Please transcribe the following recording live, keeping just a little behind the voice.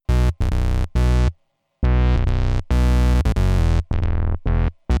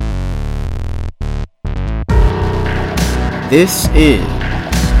This is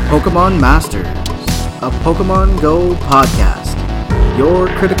Pokemon Masters, a Pokemon Go podcast. Your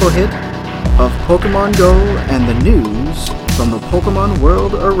critical hit of Pokemon Go and the news from the Pokemon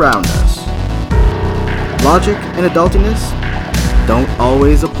world around us. Logic and adultiness don't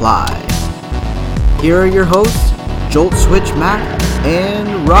always apply. Here are your hosts, Jolt Switch Mac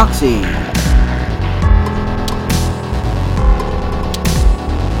and Roxy.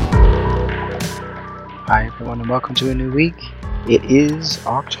 Hi everyone and welcome to a new week. It is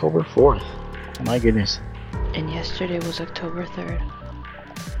October 4th. Oh my goodness. And yesterday was October 3rd.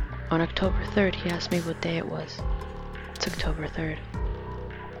 On October 3rd, he asked me what day it was. It's October 3rd.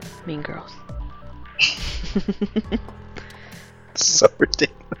 Mean Girls. So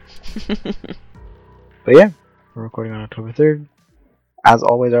ridiculous. But yeah, we're recording on October 3rd. As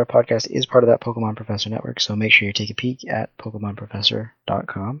always, our podcast is part of that Pokemon Professor Network, so make sure you take a peek at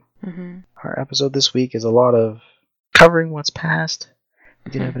PokemonProfessor.com. Mm-hmm. Our episode this week is a lot of covering what's past.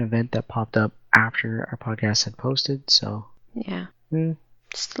 We did have an event that popped up after our podcast had posted, so... Yeah.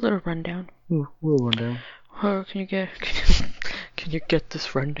 Just a little rundown. Ooh, we'll run down. Oh, can you get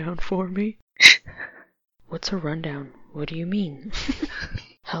this rundown for me? What's a rundown? What do you mean?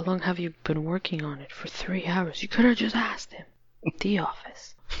 How long have you been working on it? For 3 hours. You could have just asked him. The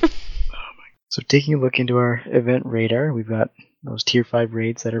office. So taking a look into our event radar, we've got those tier 5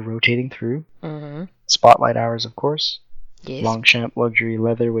 raids that are rotating through. Mm-hmm. Spotlight hours, of course. Yes. Longchamp Luxury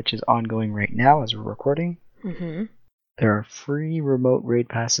Leather, which is ongoing right now as we're recording. Mm-hmm. There are free remote raid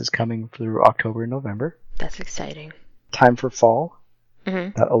passes coming through October and November. That's exciting. Time for fall.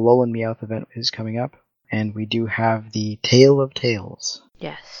 Mm-hmm. That Alolan Meowth event is coming up. And we do have the Tale of Tales.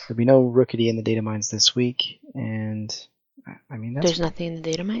 Yes. There'll be no Rookity in the data mines this week, and I mean that's... There's nothing in the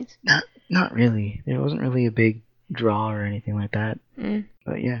data mines? Not really. There wasn't really a big draw or anything like that.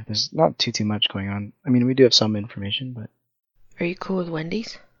 But yeah, there's not too much going on. I mean, we do have some information, but... Are you cool with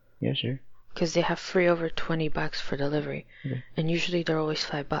Wendy's? Yeah, sure. Because they have free over $20 for delivery. Okay. And usually they're always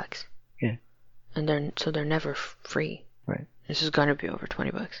 $5. Yeah. And they're never free. Right. This is gonna be over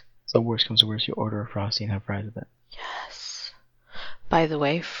 $20. So worst comes to worst, you order a Frosty and have fries with it. Yes. By the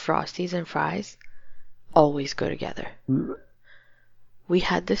way, Frosties and fries always go together. We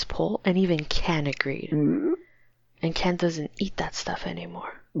had this poll and even Ken agreed. And Ken doesn't eat that stuff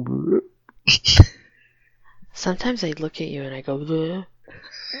anymore. Sometimes I look at you and I go, bleh.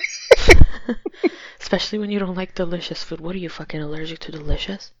 Especially when you don't like delicious food. What are you, fucking allergic to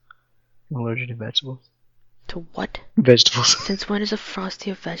delicious? I'm allergic to vegetables. To what? Vegetables. Since when is a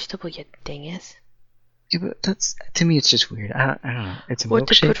Frosty a vegetable, you dingus? Yeah, but that's, to me, it's just weird. I don't know. It's a What,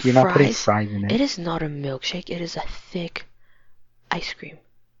 to milkshake. put You're not putting fries? fries in it. It is not a milkshake. It is a thick ice cream.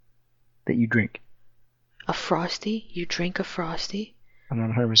 That you drink. A Frosty? You drink a Frosty? I'm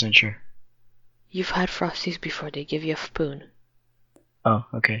not 100% sure. You've had Frosties before. They give you a spoon. Oh,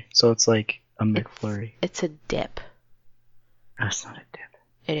 okay. So it's like a McFlurry. It's a dip. That's not a dip.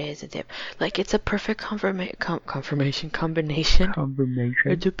 It is a dip. Like, it's a perfect combination. It's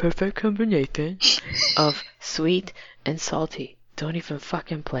a perfect combination of sweet and salty. Don't even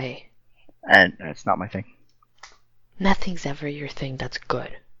fucking play. And that's not my thing. Nothing's ever your thing that's good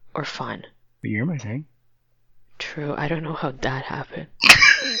or fun. But you're my thing. True, I don't know how that happened.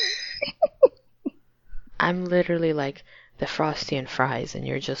 I'm literally like the Frosty and fries, and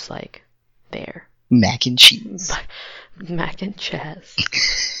you're just like there. Mac and cheese. Mac and cheese.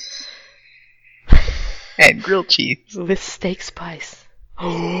 And grilled cheese. With steak spice.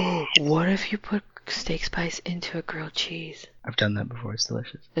 Oh, what if you put steak spice into a grilled cheese? I've done that before. It's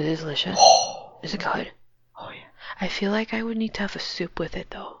delicious. It is delicious. Oh. Is it good? Oh, yeah. I feel like I would need to have a soup with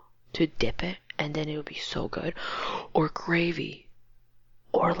it, though. To dip it, and then it would be so good. Or gravy.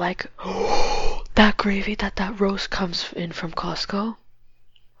 Or like, that gravy that roast comes in from Costco.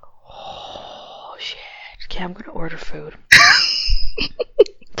 Oh, shit. Okay, I'm gonna order food.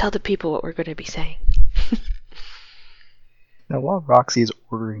 Tell the people what we're gonna be saying. Now, while Roxy is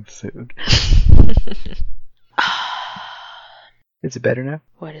ordering food, is it better now?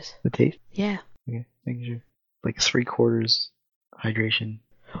 What is? The taste? Yeah. Okay, making sure. Like 3/4 hydration.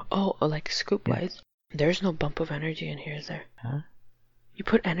 Oh, like scoop wise. Yeah. There's no bump of energy in here, is there? Huh? You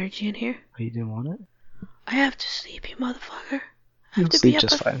put energy in here? Oh, you didn't want it? I have to sleep, you motherfucker. I have You'll to sleep be up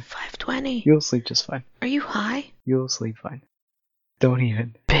just at fine. 5:20. You'll sleep just fine. Are you high? You'll sleep fine. Don't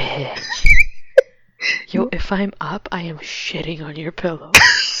even. Bitch. Yo, if I'm up, I am shitting on your pillow. I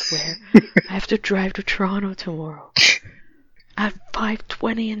swear. I have to drive to Toronto tomorrow. At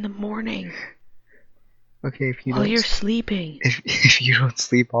 5:20 in the morning. Okay, if you while don't... you're sleeping. If you don't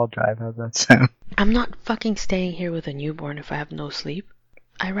sleep, I'll drive. How's that sound? I'm not fucking staying here with a newborn if I have no sleep.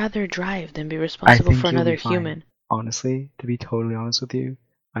 I'd rather drive than be responsible for another human. honestly, to be totally honest with you,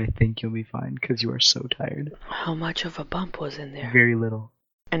 I think you'll be fine because you are so tired. How much of a bump was in there? Very little.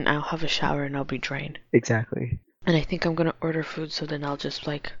 And I'll have a shower and I'll be drained. Exactly. And I think I'm gonna order food so then I'll just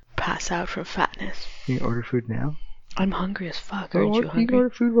like pass out from fatness. You can order food now? I'm hungry as fuck. Aren't you You hungry? can order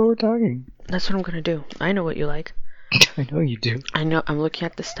food while we're talking. That's what I'm gonna do. I know what you like. I know you do. I know. I'm looking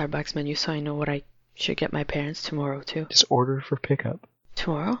at the Starbucks menu, so I know what I should get my parents tomorrow too. Just order for pickup.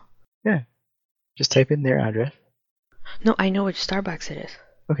 Tomorrow? Yeah. Just type in their address. No, I know which Starbucks it is.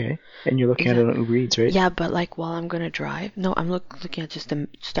 Okay. And you're looking at it on Uber Eats, right? Yeah, but like while I'm gonna drive. No, I'm looking at just the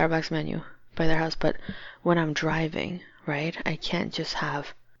Starbucks menu by their house. But when I'm driving, right, I can't just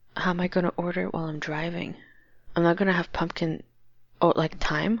have. How am I gonna order it while I'm driving? I'm not gonna have pumpkin. Oh, like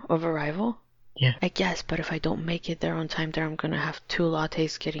time of arrival. Yeah. I guess, but if I don't make it there on time, then I'm gonna have 2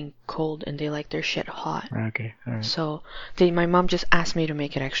 lattes getting cold, and they like their shit hot. Okay. All right. So my mom just asked me to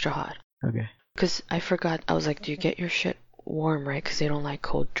make it extra hot. Okay. Because I forgot, I was like, do you get your shit warm, right? Because they don't like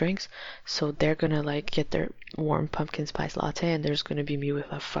cold drinks. So they're gonna like get their warm pumpkin spice latte, and there's gonna be me with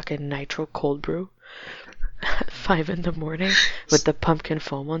a fucking nitro cold brew at 5 in the morning with the pumpkin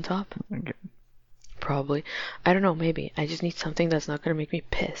foam on top. Okay. Probably. I don't know, maybe. I just need something that's not gonna make me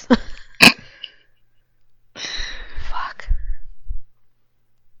piss. Fuck.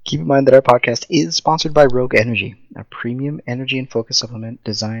 Keep in mind that our podcast is sponsored by Rogue Energy, a premium energy and focus supplement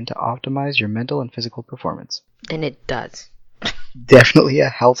designed to optimize your mental and physical performance. And it does. Definitely a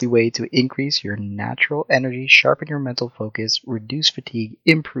healthy way to increase your natural energy, sharpen your mental focus, reduce fatigue,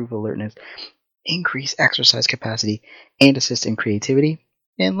 improve alertness, increase exercise capacity, and assist in creativity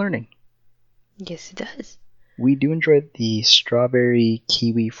and learning. Yes, it does. We do enjoy the strawberry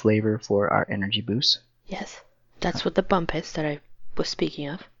kiwi flavor for our energy boost. Yes. That's what the bump is that I was speaking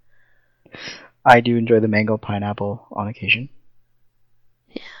of. I do enjoy the mango pineapple on occasion.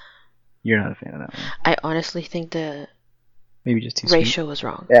 Yeah. You're not a fan of that one. I honestly think the Maybe just too ratio was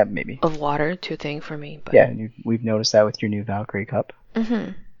wrong. sweet. Yeah, maybe. Of water to thing for me. But Yeah, and we've noticed that with your new Valkyrie cup.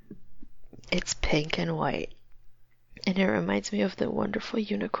 Mm-hmm. It's pink and white. And it reminds me of the wonderful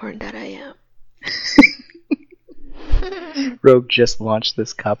unicorn that I am. Rogue just launched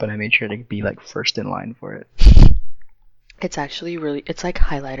this cup, and I made sure to be like first in line for it. It's actually really, it's like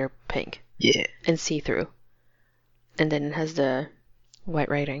highlighter pink. Yeah. And see-through. And then it has the white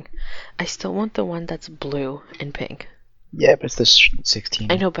writing. I still want the one that's blue and pink. Yeah, but it's the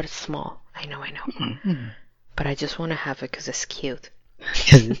 16. I know, but it's small. I know. Mm-hmm. But I just want to have it because it's cute.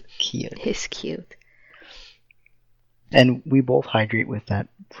 Because it's cute. It's cute. And we both hydrate with that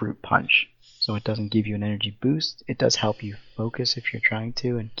fruit punch. So it doesn't give you an energy boost. It does help you focus if you're trying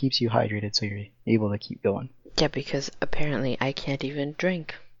to, and keeps you hydrated so you're able to keep going. Yeah, because apparently I can't even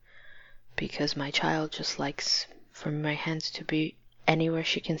drink. Because my child just likes for my hands to be anywhere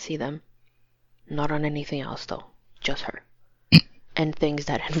she can see them. Not on anything else, though. Just her. And things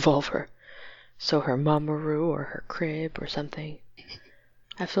that involve her. So her mamaroo or her crib or something.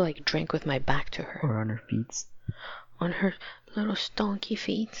 I have to like drink with my back to her. Or on her feet. On her little stonky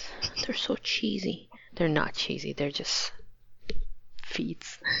feet. They're so cheesy. They're not cheesy. They're just feet.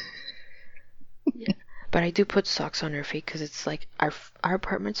 Yeah. But I do put socks on her feet because it's like our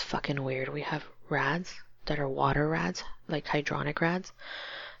apartment's fucking weird. We have rads that are water rads, like hydronic rads.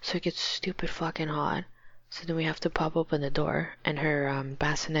 So it gets stupid fucking hot. So then we have to pop open the door, and her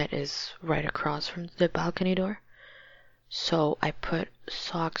bassinet is right across from the balcony door. So I put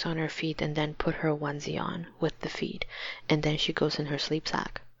socks on her feet and then put her onesie on with the feet, and then she goes in her sleep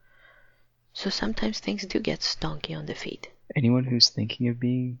sack. So sometimes things do get stonky on the feet. Anyone who's thinking of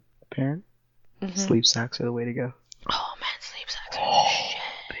being a parent, sleep sacks are the way to go. Oh man, sleep sacks are shit.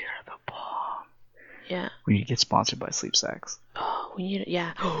 They are the bomb. Yeah. We need to get sponsored by sleep sacks. Oh, we need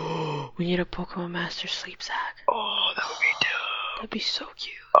we need a Pokemon Master sleep sack. Oh, that would be dope. That'd be so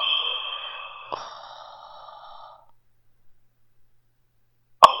cute.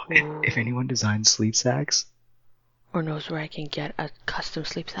 If anyone designs sleep sacks, or knows where I can get a custom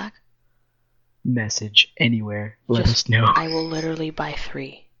sleep sack, message anywhere. Let us know. I will literally buy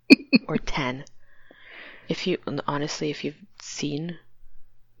 3 or 10. If you've seen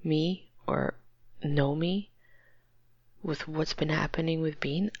me or know me with what's been happening with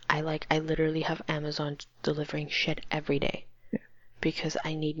Bean, I literally have Amazon delivering shit every day. Because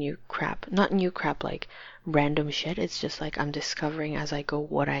I need new crap. Not new crap like random shit. It's just like I'm discovering as I go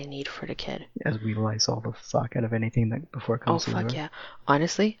what I need for the kid. As we Lysol the fuck out of anything that before it comes to the door. Yeah.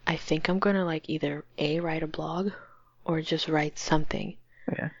 Honestly, I think I'm gonna like either write a blog or just write something.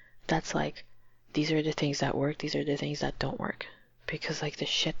 Yeah. That's like, these are the things that work, these are the things that don't work. Because like the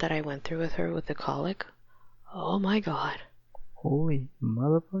shit that I went through with her with the colic, oh my god. Holy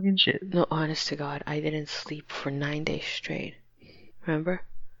motherfucking shit. No, honest to God, I didn't sleep for 9 days straight. Remember?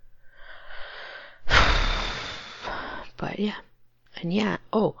 But yeah. And yeah,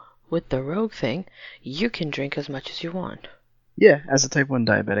 with the Rogue thing, you can drink as much as you want. Yeah, as a type 1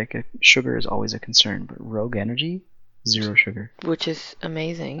 diabetic, sugar is always a concern, but Rogue Energy, 0 sugar. Which is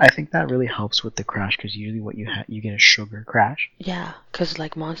amazing. I think that really helps with the crash, because usually what you get a sugar crash. Yeah, because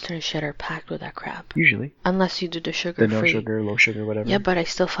like Monster and shit are packed with that crap. Usually. Unless you do the sugar-free. The no sugar, low sugar, whatever. Yeah, but I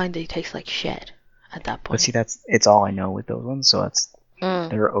still find they taste like shit at that point. But see, it's all I know with those ones, so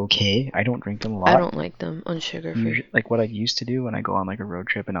they're okay. I don't drink them a lot. I don't like them unsugar-free. Like what I used to do when I go on like a road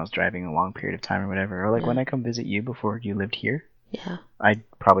trip and I was driving a long period of time or whatever, or like when I come visit you before you lived here. Yeah. I'd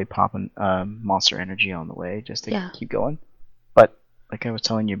probably pop a Monster Energy on the way just to keep going. But like I was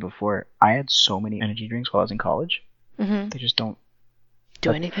telling you before, I had so many energy drinks while I was in college. Mm-hmm. They just don't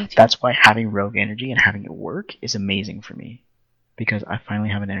do anything to That's why having Rogue Energy and having it work is amazing for me. Because I finally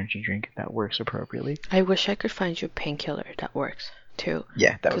have an energy drink that works appropriately. I wish I could find you a painkiller that works too.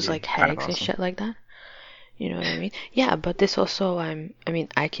 Yeah, that would be because like headaches and shit like that. You know what I mean? Yeah, but this also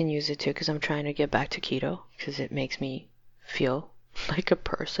I can use it too because I'm trying to get back to keto because it makes me feel like a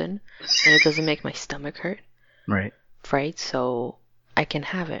person and it doesn't make my stomach hurt. Right. Right? So I can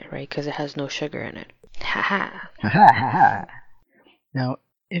have it, right? Because it has no sugar in it. Ha ha. Now,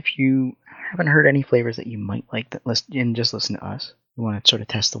 if you haven't heard any flavors that you might like and just listen to us, you want to sort of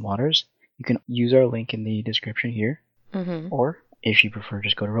test the waters, you can use our link in the description here. Mm-hmm. Or, if you prefer,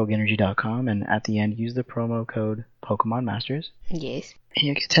 just go to rogueenergy.com and at the end use the promo code Pokemon Masters. Yes. And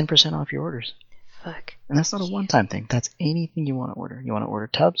you get 10% off your orders. Fuck. And that's not a one-time thing. That's anything you want to order. You want to order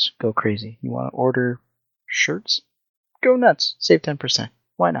tubs? Go crazy. You want to order shirts? Go nuts. Save 10%.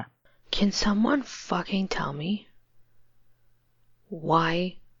 Why not? Can someone fucking tell me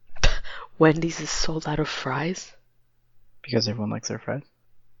why Wendy's is sold out of fries? Because everyone likes their fries.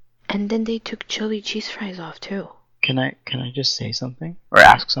 And then they took chili cheese fries off too. Can I just say something? Or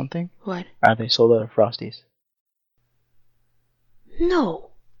ask something? What? Are they sold out of Frosties? No.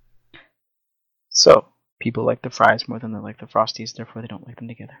 So, people like the fries more than they like the Frosties, therefore they don't like them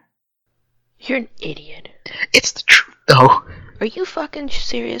together. You're an idiot. It's the truth, though. Are you fucking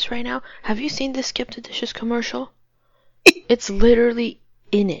serious right now? Have you seen the Skip the Dishes commercial? It's literally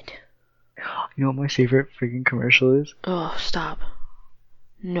in it. You know what my favorite freaking commercial is? Oh, stop.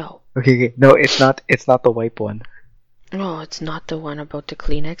 No. Okay. No, it's not the wipe one. No, it's not the one about the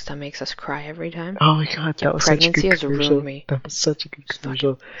Kleenex that makes us cry every time. Oh my god, that was such a good commercial. Ruined me. That was such a good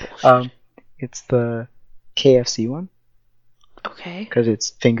commercial. It's the KFC one. Okay. Because it's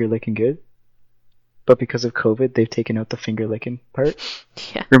finger licking good. But because of COVID, they've taken out the finger licking part.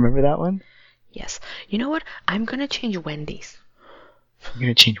 Yeah. Remember that one? Yes. You know what? I'm gonna change Wendy's. You're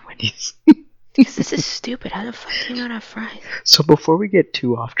gonna change Wendy's? Because this is stupid. How the fuck do you not have fries? So before we get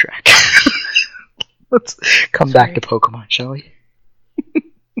too off track, let's come back to Pokemon, shall we?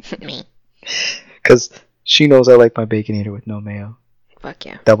 Me. Because she knows I like my Baconator with no mayo. Fuck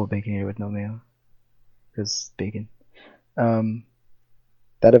yeah. Double Baconator with no mayo. Because bacon.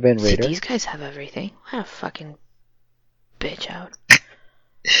 That event Raider. These guys have everything. What a fucking bitch out.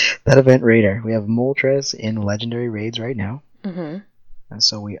 That event Raider. We have Moltres in Legendary Raids right now. Mm-hmm. And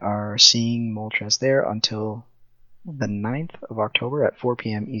so we are seeing Moltres there until the 9th of October at 4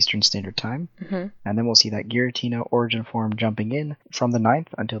 p.m. Eastern Standard Time. Mm-hmm. And then we'll see that Giratina Origin Form jumping in from the 9th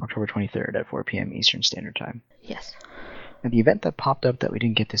until October 23rd at 4 p.m. Eastern Standard Time. Yes. And the event that popped up that we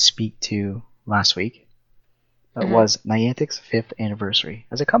didn't get to speak to last week was Niantic's 5th anniversary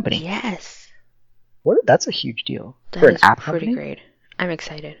as a company. Yes. That's a huge deal. That for an is app pretty company. great. I'm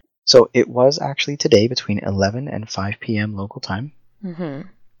excited. So it was actually today between 11 and 5 p.m. local time. Mm-hmm.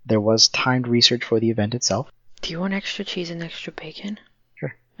 There was timed research for the event itself. Do you want extra cheese and extra bacon?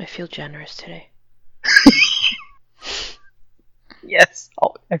 Sure. I feel generous today. Yes.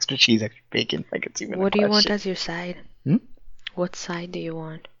 Oh, extra cheese, extra bacon. I could see what. What do you want as your side? Hmm? What side do you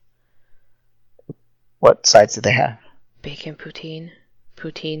want? What sides do they have? Bacon poutine.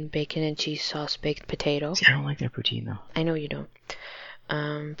 Poutine, bacon and cheese sauce, baked potato. See, I don't like their poutine though. I know you don't.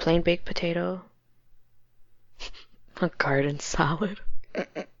 Plain baked potato. A garden salad.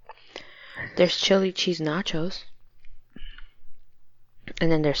 There's chili cheese nachos.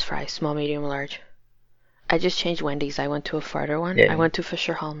 And then there's fries, small, medium, large. I just changed Wendy's. I went to a farther one. Yeah. I went to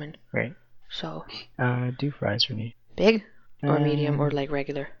Fisher Hallman. Right. So. Do fries for me. Big? Or medium or like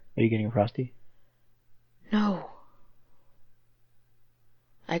regular? Are you getting a Frosty? No.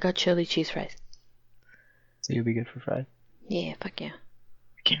 I got chili cheese fries. So you'll be good for fries? Yeah, fuck yeah.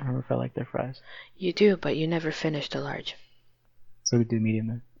 I can't remember if I like their fries. You do, but you never finished a large. So we do medium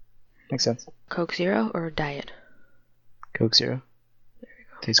then. Makes sense. Coke Zero or Diet? Coke Zero. There we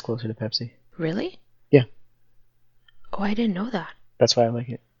go. Tastes closer to Pepsi. Really? Yeah. Oh, I didn't know that. That's why I like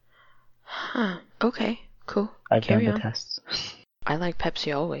it. Huh. Okay. Cool. I've Carry done on. the tests. I like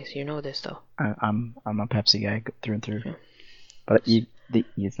Pepsi always. You know this, though. I'm a Pepsi guy through and through. Yeah. But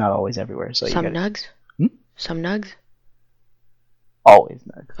it's not always everywhere, so Some you gotta... nugs? Hmm? Some nugs? Always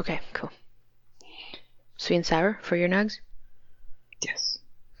nugs. Okay, cool. Sweet and sour for your nugs? Yes.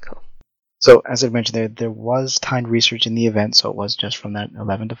 Cool. So, as I mentioned, there was timed research in the event, so it was just from that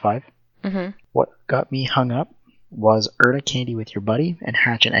 11 to 5. Mm-hmm. What got me hung up was earn a candy with your buddy and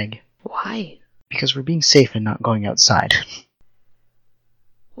hatch an egg. Why? Because we're being safe and not going outside.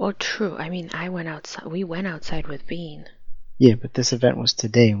 Well, true. I mean, I went outside. We went outside with Bean. Yeah, but this event was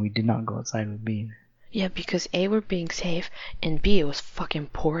today, and we did not go outside with Bean. Yeah, because A, we're being safe, and B, it was fucking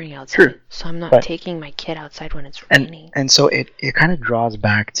pouring outside. True. So I'm not But- taking my kid outside when it's raining. And so it kind of draws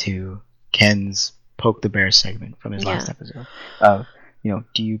back to Ken's Poke the Bear segment from his Yeah. last episode. Of,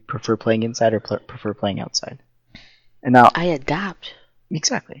 do you prefer playing inside or prefer playing outside? And now, I adapt.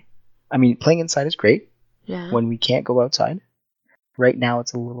 exactly. I mean, playing inside is great Yeah. when we can't go outside. Right now,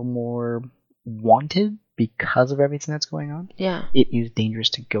 it's a little more wanted because of everything that's going on. Yeah. It is dangerous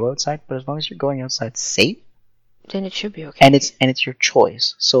to go outside, but as long as you're going outside safe, Then it should be okay. and it's your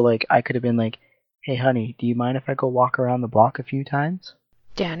choice. So like, I could have been like, "Hey, honey, do you mind if I go walk around the block a few times?"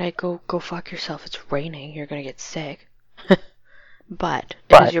 Yeah, and I go fuck yourself. It's raining. You're gonna get sick. But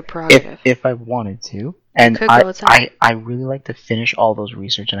it is your prerogative. If I wanted to, and could go outside. I really like to finish all those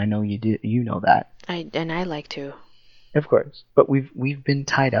research, and I know you do. You know that, I like to. of course. But we've been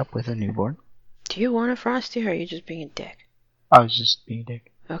tied up with a newborn. Do you want a Frosty, or are you just being a dick? I was just being a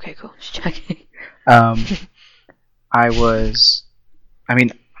dick. Okay, cool. Just checking.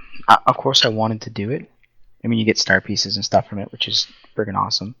 Of course I wanted to do it. I mean, you get star pieces and stuff from it, which is friggin'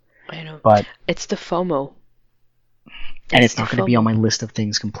 awesome. I know. But It's the FOMO. and it's the not going to be FOMO. on my list of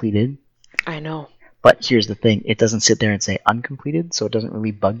things completed. I know. But here's the thing: it doesn't sit there and say uncompleted, so it doesn't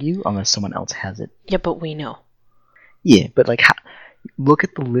really bug you unless someone else has it. Yeah, but we know. Yeah, but like, look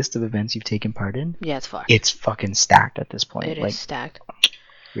at the list of events you've taken part in. Yeah, it's fucked. It's fucking stacked at this point. It is like, stacked.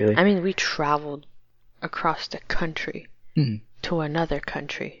 really? I mean, we traveled across the country Mhm. to another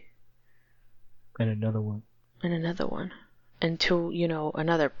country And another one. and another one and to,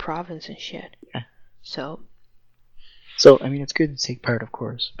 another province and shit. Yeah. So, So I mean, it's good to take part, of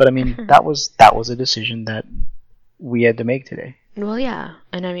course. But I mean, Mhm. that was a decision that we had to make today. well, yeah.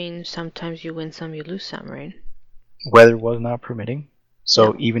 And I mean, sometimes you win some, you lose some, right? Weather was not permitting.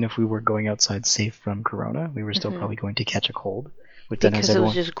 So No. even if we were going outside safe from Corona, we were still Mhm. probably going to catch a cold. Which then Because has it was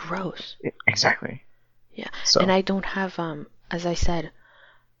everyone... just gross. Exactly. Yeah. So And I don't have, as I said,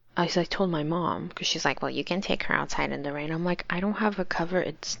 as I told my mom, because she's like, well, you can take her outside in the rain. I'm like, I don't have a cover.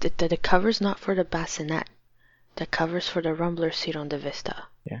 It's the cover's not for the bassinet. The cover's for the rumbler seat on the Vista.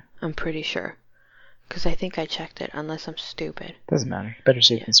 Yeah. I'm pretty sure. Because I think I checked it, unless I'm stupid. doesn't matter. Better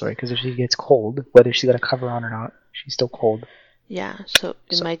safe Yeah. than sorry. Because if she gets cold, whether she's got a cover on or not, she's still cold. Yeah, so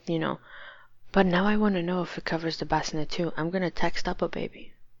it might, But now I want to know if it covers the bassinet too. I'm going to text up a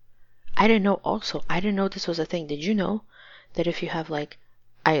baby. I didn't know this was a thing. Did you know that if you have like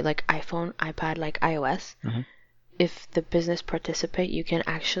iPhone, iPad, like iOS, Mhm. if the business participate, you can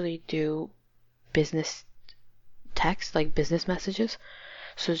actually do business text, like business messages.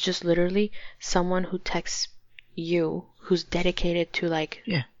 So it's just literally someone who texts you who's dedicated to like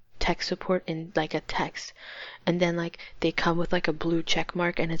Yeah. tech support in like a text, and then like they come with like a blue check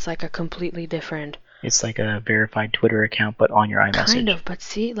mark and it's like a completely different It's like a verified Twitter account, but on your iMessage. kind of. But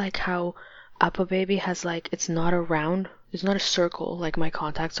see, like how Appa Baby has like, it's not a round, it's not a circle like my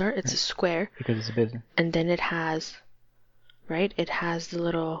contacts are, it's a square, Because it's a business. and then it has the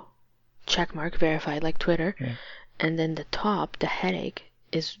little check mark, verified like Twitter. Yeah. And then the top, the headache,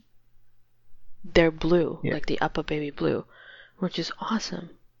 is they're blue, Yeah. like the Appa Baby blue, which is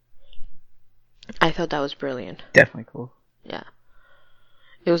awesome. I thought that was brilliant. Definitely cool. Yeah.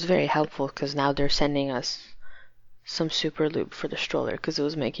 It was very helpful because now they're sending us some super lube for the stroller because it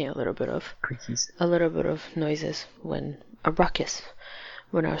was making a little bit of Creakies. noises, a ruckus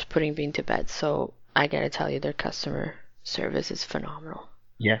when I was putting Bean to bed. So I gotta tell you, their customer service is phenomenal.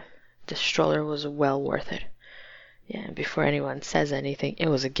 Yeah. The stroller was well worth it. Yeah, and before anyone says anything, it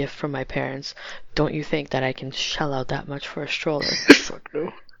was a gift from my parents. Don't you think that I can shell out that much for a stroller? Fuck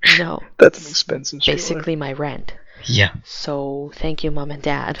no. No. That's an expensive stroller. Basically my rent. Yeah. So thank you, Mom and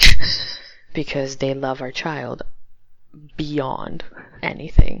Dad, because they love our child beyond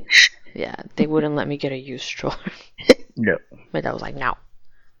anything. Yeah, they wouldn't let me get a used stroller. No. My dad was like, no,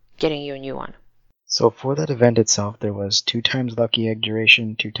 getting you a new one. So for that event itself, there was 2 times Lucky Egg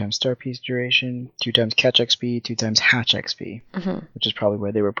duration, 2 times Star Piece duration, 2 times Catch XP, 2 times Hatch XP, which is probably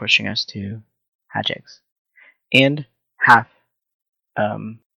where they were pushing us to Hatch Eggs, and half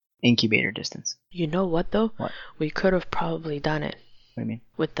incubator distance. You know what, though? What? We could have probably done it. What do you mean?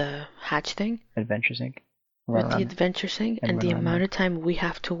 With the hatch thing? Adventure Sync? With the adventure thing, and the amount of time we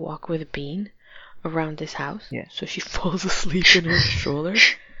have to walk with Bean around this house, so she falls asleep in her stroller,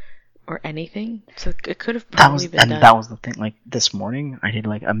 or anything. So it could have probably been done. And that was the thing. Like, this morning, I did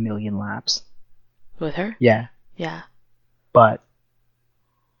like 1,000,000 laps. With her? Yeah. Yeah. But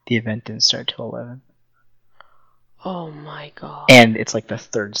the event didn't start till 11. Oh my god. And it's like the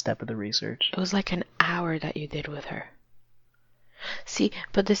 3rd step of the research. It was like an hour that you did with her. See,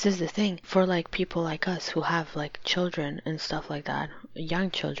 but this is the thing. For like people like us who have like children and stuff like that, young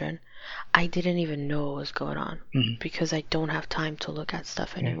children, I didn't even know what was going on. Because I don't have time to look at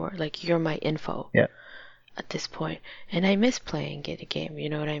stuff anymore. Like, you're my info. Yeah. At this point. And I miss playing a game, you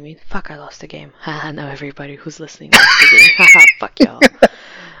know what I mean? Fuck, I lost the game. Haha, now everybody who's listening lost the game. Haha, fuck y'all.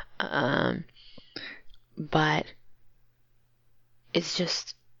 But it's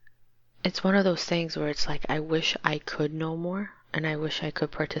just, it's one of those things where it's like, I wish I could know more, and I wish I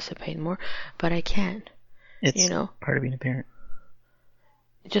could participate more, but I can't. It's part of being a parent.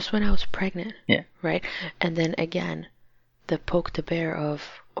 Just when I was pregnant. Yeah. Right? And then again, the poke the bear of,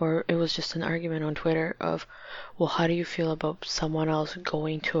 or it was just an argument on Twitter of, well, how do you feel about someone else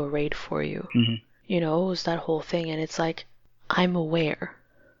going to a raid for you? You know, it was that whole thing, and it's like, I'm aware.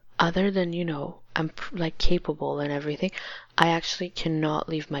 Other than, I'm like capable and everything, I actually cannot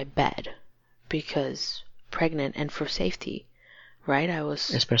leave my bed because pregnant and for safety, right? I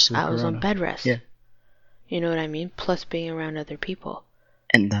was on bed rest. Yeah. You know what I mean? Plus being around other people.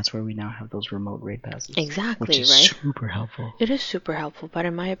 And that's where we now have those remote raid passes. Exactly, which is right? super helpful. It is super helpful, but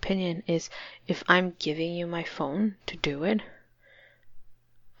in my opinion is if I'm giving you my phone to do it,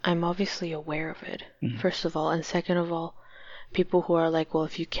 I'm obviously aware of it, first of all. And second of all, people who are like, well,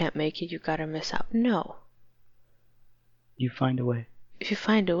 if you can't make it, you gotta miss out. No. You find a way. If you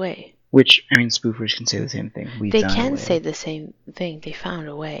find a way. Which, I mean, spoofers can say the same thing. They can say the same thing. They found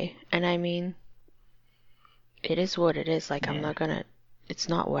a way. And I mean, it is what it is. Like, I'm not gonna... It's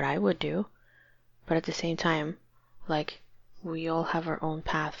not what I would do. But at the same time, like, we all have our own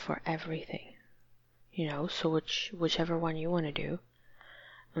path for everything. You know? So whichever one you want to do,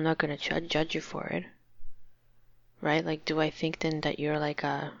 I'm not gonna judge you for it. Right? Like, do I think then that you're like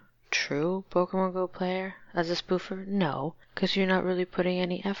a true Pokemon Go player as a spoofer? No, because you're not really putting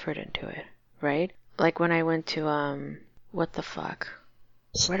any effort into it, right? Like when I went to, what the fuck?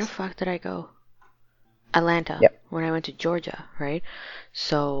 Where the fuck did I go? Atlanta. Yep. When I went to Georgia, right?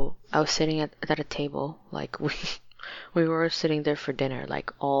 So I was sitting at a table, like we were sitting there for dinner,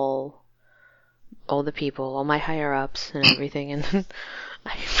 like all the people, all my higher ups and everything, and then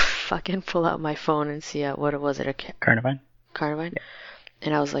I fucking pull out my phone and see what was it? Carnivine? Carnivine? Yeah.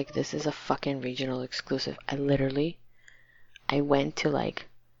 And I was like, this is a fucking regional exclusive. I went to like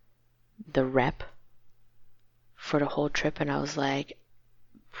the rep for the whole trip, and I was like,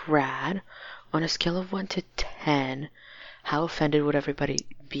 Brad, on a scale of 1 to 10, how offended would everybody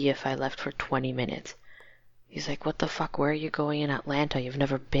be if I left for 20 minutes? He's like, what the fuck, where are you going in Atlanta? You've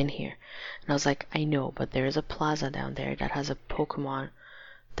never been here. And I was like, I know, but there is a plaza down there that has a Pokemon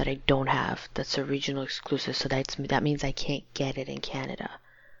that I don't have, that's a regional exclusive, so that means I can't get it in Canada.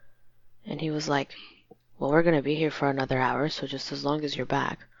 And he was like, well, we're gonna be here for another hour, so just as long as you're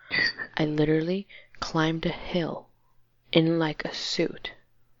back. I literally climbed a hill in like a suit,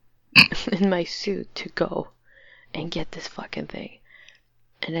 in my suit, to go and get this fucking thing.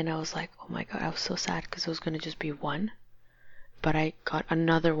 And then I was like, oh my god, I was so sad because it was gonna just be one, but I got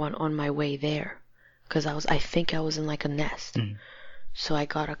another one on my way there, because I think I was in like a nest. So I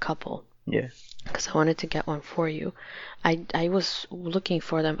got a couple. Yeah. Because I wanted to get one for you. I was looking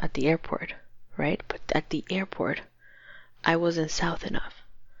for them at the airport, right? But at the airport, I wasn't south enough.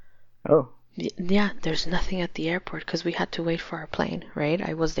 Oh. Yeah, there's nothing at the airport because we had to wait for our plane, right?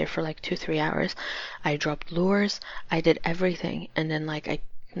 I was there for like 2-3 hours. I dropped lures. I did everything. And then like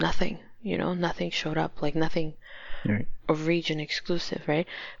nothing showed up. Like nothing of region exclusive, right?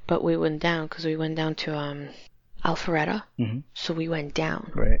 But we went down because we went down to Alpharetta, so we went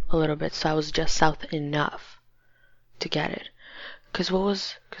down a little bit, so I was just south enough to get it. Because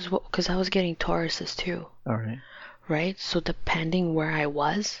I was getting Tauruses too. Alright. Right? So depending where I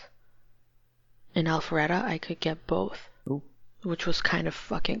was in Alpharetta, I could get both. Ooh. Which was kind of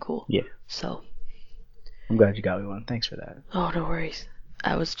fucking cool. Yeah. So. I'm glad you got me one. Thanks for that. Oh, no worries.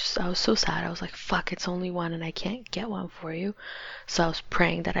 I was so sad. I was like, fuck, it's only one and I can't get one for you. So I was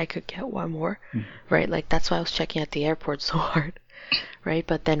praying that I could get one more, right? Like, that's why I was checking at the airport so hard, right?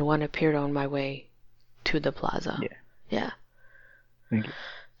 But then one appeared on my way to the plaza. Yeah. Thank you.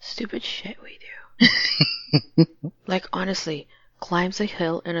 Stupid shit we do. Like, honestly, climbs a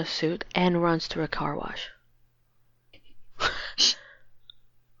hill in a suit and runs through a car wash.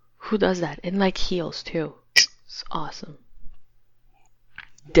 Who does that? In, like, heels, too. It's awesome.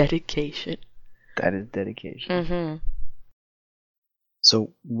 Dedication. That is dedication. Mm-hmm.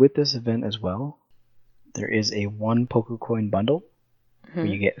 So, with this event as well, there is a 1 PokeCoin bundle where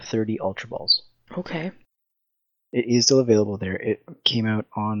you get 30 Ultra Balls. Okay. It is still available there. It came out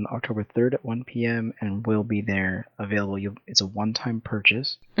on October 3rd at 1 p.m. and will be there available. It's a one-time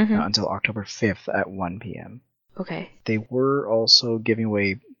purchase until October 5th at 1 p.m. Okay. They were also giving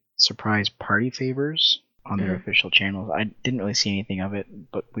away surprise party favors on their official channels. I didn't really see anything of it,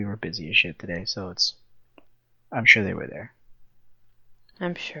 but we were busy as shit today, so I'm sure they were there.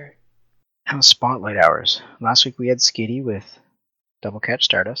 I'm sure. Now, spotlight hours. Last week we had Skitty with Double Catch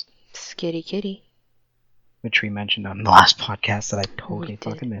Stardust. Skitty kitty. Which we mentioned on the last podcast that I totally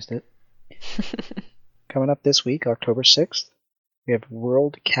fucking missed it. Coming up this week, October 6th, we have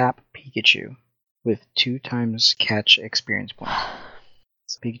World Cap Pikachu with 2 times catch experience points.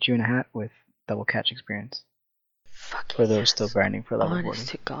 It's Pikachu in a hat with double catch experience. Fucking for those still grinding for level 40. Honest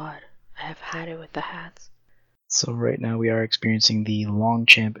to God, I have had it with the hats. So right now we are experiencing the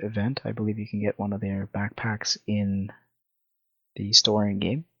Longchamp event. I believe you can get one of their backpacks in the store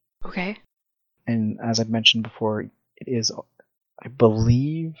in-game. Okay. And as I've mentioned before, it is, I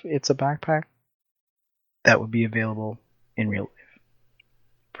believe it's a backpack that would be available in real life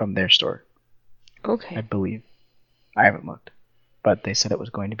from their store. Okay. I believe. I haven't looked. But they said it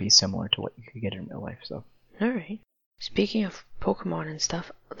was going to be similar to what you could get in real life, so. Alright. Speaking of Pokemon and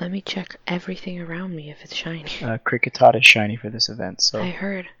stuff, let me check everything around me if it's shiny. Kricketot is shiny for this event, so. I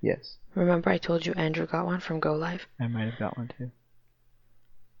heard. Yes. Remember I told you Andrew got one from Go Live? I might have got one too.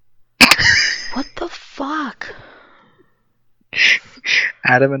 What the fuck?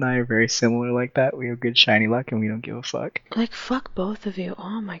 Adam and I are very similar like that. We have good shiny luck and we don't give a fuck. Like, fuck both of you.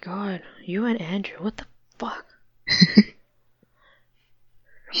 Oh my god. You and Andrew, what the fuck?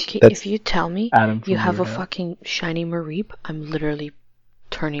 Okay, if you tell me you have a fucking shiny Mareep, I'm literally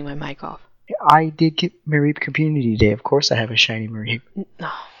turning my mic off. I did get Mareep Community Day. Of course I have a shiny Mareep. Oh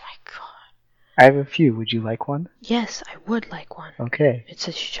my god. I have a few. Would you like one? Yes, I would like one. Okay. It's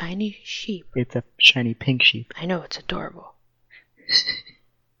a shiny sheep. It's a shiny pink sheep. I know, it's adorable.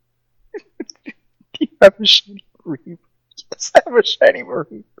 Do you have a shiny Mareep? Yes, I have a shiny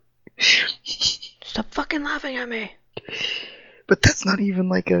Mareep. Stop fucking laughing at me. But that's not even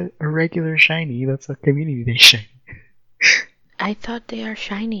like a regular shiny. That's a Community Day shiny. I thought they are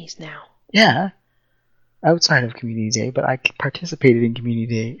shinies now. Yeah. Outside of Community Day, but I participated in Community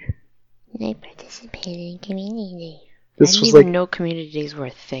Day. I participated in Community Day. This I didn't was even like, know Community Days were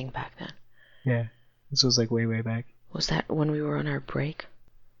a thing back then. Yeah. This was like way back. Was that when we were on our break?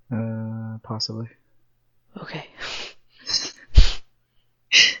 Possibly. Okay.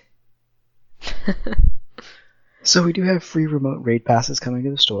 So we do have free remote raid passes coming to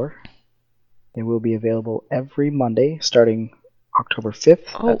the store. They will be available every Monday starting October 5th.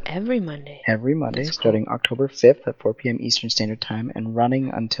 Oh, every Monday. Every Monday That's starting October 5th at 4 p.m. Eastern Standard Time and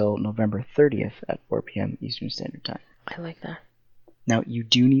running until November 30th at 4 p.m. Eastern Standard Time. I like that. Now, you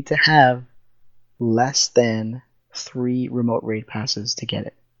do need to have less than 3 remote raid passes to get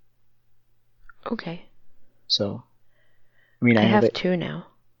it. Okay. So, I mean, I have 2 now.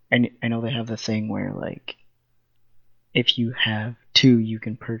 I know they have the thing where, like, if you have 2, you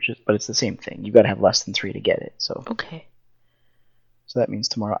can purchase, but it's the same thing. You gotta have less than 3 to get it, so. Okay. So that means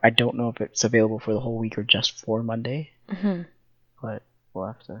tomorrow. I don't know if it's available for the whole week or just for Monday. Mm-hmm. But we'll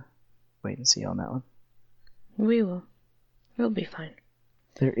have to wait and see on that one. We will. We'll be fine.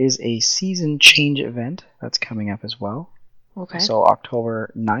 There is a season change event that's coming up as well. Okay. So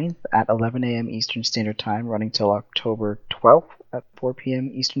October 9th at 11 a.m. Eastern Standard Time, running till October 12th at 4 p.m.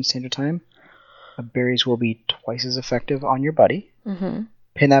 Eastern Standard Time. Berries will be twice as effective on your buddy. Mm-hmm.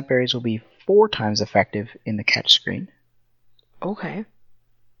 Pinap berries will be 4 times effective in the catch screen. Okay.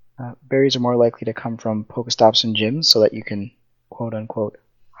 Berries are more likely to come from Pokestops and gyms so that you can, quote-unquote,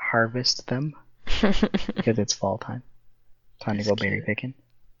 harvest them. Because it's fall time. Time to go berry picking.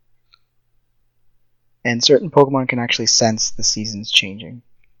 And certain Pokemon can actually sense the seasons changing.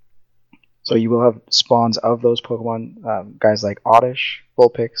 So you will have spawns of those Pokemon, guys like Oddish,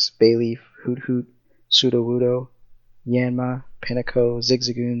 Vulpix, Bayleaf, Hoot, Sudowoodo, Yanma, Pinnacle,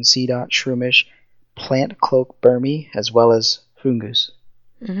 Zigzagoon, Seedot, Shroomish, Plant Cloak Burmy, as well as Fungus.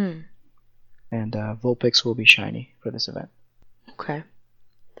 Mm-hmm. And Vulpix will be shiny for this event. Okay.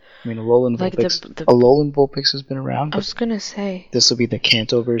 I mean, Alolan Like Vulpix has been around, I was gonna say. this will be the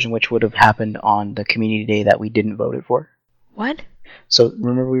Kanto version, which would have happened on the community day that we didn't vote it for. What? So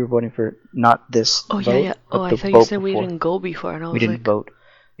remember, we were voting for not this vote, Yeah. but Oh, I the thought vote you said we before. didn't go before, and I was We didn't like, vote.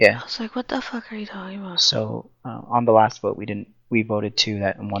 Yeah. I was like, what the fuck are you talking about? So on the last vote, we voted 2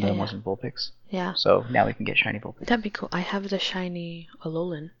 that, and one of them wasn't Vulpix. Yeah. So now we can get shiny Vulpix. That'd be cool. I have the shiny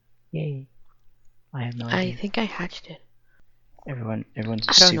Alolan. Yay! I have no idea. I think I hatched it. Everyone's I don't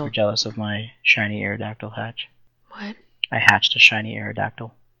super know. jealous of my shiny Aerodactyl hatch. What? I hatched a shiny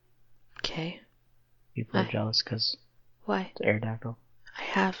Aerodactyl. Okay. People are jealous because Why? it's Aerodactyl. I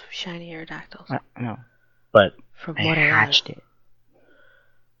have shiny Aerodactyls. No, but From I what I hatched it.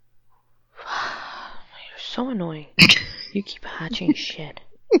 You're so annoying. You keep hatching shit.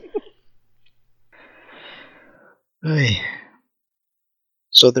 Oy.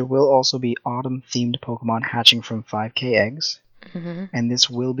 So there will also be autumn-themed Pokemon hatching from 5K eggs, Mm-hmm. and this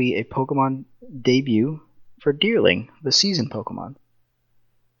will be a Pokemon debut for Deerling, the season Pokemon.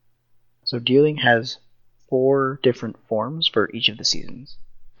 So Deerling has 4 different forms for each of the seasons.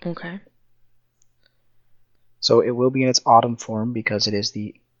 Okay. So it will be in its autumn form because it is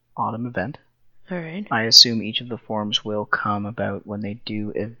the autumn event. Alright. I assume each of the forms will come about when they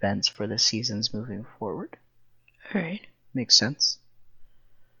do events for the seasons moving forward. Alright. Makes sense.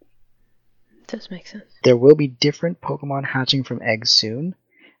 Does make sense. There will be different Pokemon hatching from eggs soon.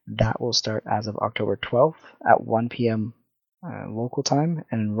 That will start as of October 12th at 1 p.m. Local time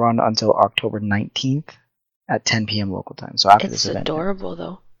and run until October 19th at 10 p.m. local time. So after this event. It's adorable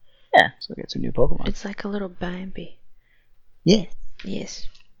though. Yeah, so we get some new Pokemon. It's like a little Bambi. Yeah. Yes.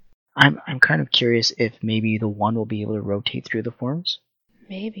 I'm kind of curious if maybe the one will be able to rotate through the forms,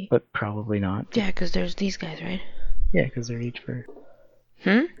 Maybe. but probably not. Yeah, because there's these guys, right? Yeah, because they're each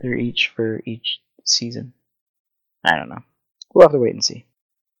for each season. I don't know. We'll have to wait and see.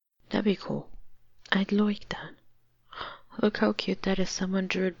 That'd be cool. I'd like that. Look how cute that is. Someone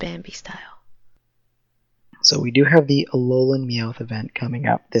drew it Bambi style. So we do have the Alolan Meowth event coming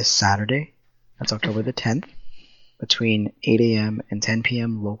up this Saturday. That's October the 10th, between 8 a.m. and 10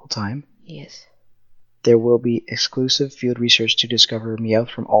 p.m. local time. Yes. There will be exclusive field research to discover Meowth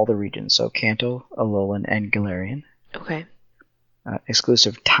from all the regions, so Kanto, Alolan, and Galarian. Okay.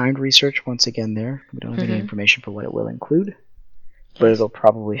 Exclusive timed research once again there. We don't have any information for what it will include, but Yes. it'll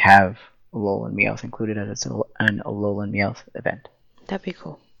probably have Alolan Meowth included as it's an Alolan Meowth event. That'd be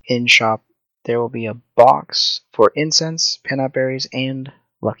cool. In shop, there will be a box for incense, peanut berries, and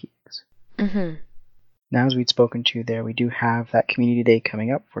lucky eggs. Mm-hmm. Now, as we'd spoken to there, we do have that community day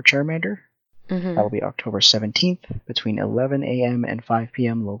coming up for Charmander. Mm-hmm. That will be October 17th between 11 a.m. and 5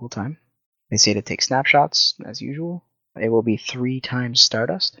 p.m. local time. They say to take snapshots, as usual. It will be 3 times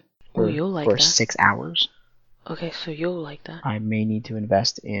Stardust Oh, you'll like for that. 6 hours. Okay, so you'll like that. I may need to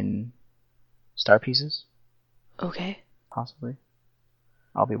invest in star pieces, Okay. possibly.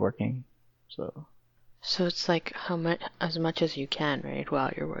 I'll be working, so... So it's like as much as you can, right,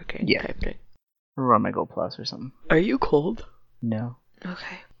 while you're working. Yeah. Type thing. Run my Go Plus or something. Are you cold? No.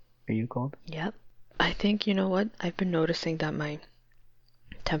 Okay. Are you cold? Yep. I think, you know what? I've been noticing that my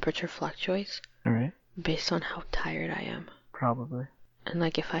temperature fluctuates Alright. based on how tired I am. Probably. And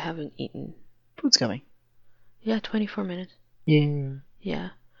like if I haven't eaten. Food's coming. Yeah, 24 minutes. Yeah. Yeah.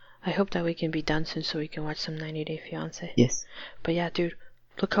 I hope that we can be done soon so we can watch some 90 Day Fiancé. Yes. But yeah, dude,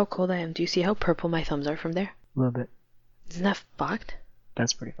 look how cold I am. Do you see how purple my thumbs are from there? A little bit. Isn't that fucked?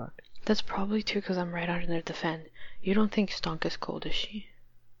 That's pretty fucked. That's probably too because I'm right under the fan. You don't think Stonk is cold, is she?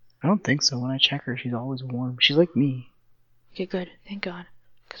 I don't think so. When I check her, she's always warm. She's like me. Okay, good. Thank God.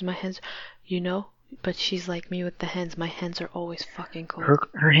 Because my hands, but she's like me with the hands. My hands are always fucking cold.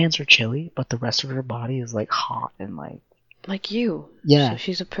 Her hands are chilly, but the rest of her body is like hot and like you. Yeah. So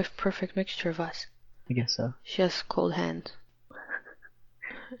she's a perfect mixture of us. I guess so. She has cold hands.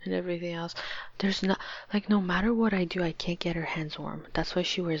 And everything else. There's not, like, no matter what I do, I can't get her hands warm. That's why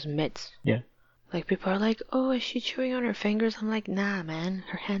she wears mitts. Yeah. Like, people are like, oh, is she chewing on her fingers? I'm like, nah, man.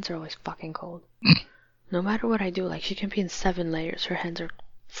 Her hands are always fucking cold. No matter what I do, like, she can be in 7 layers. Her hands are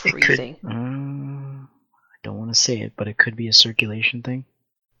freezing. I don't want to say it, but it could be a circulation thing.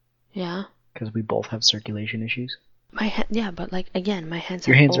 Yeah. Because we both have circulation issues. Yeah, but, like, again, my hands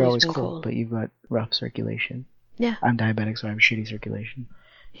Your have hands are always been cold, but you've got rough circulation. Yeah. I'm diabetic, so I have shitty circulation.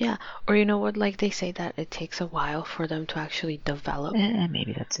 Yeah, or you know what, like they say that it takes a while for them to actually develop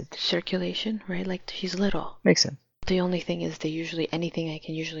Maybe that's it. circulation, right? Like she's little. Makes sense. The only thing is anything I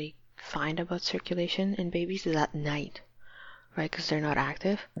can usually find about circulation in babies is at night, right? Because they're not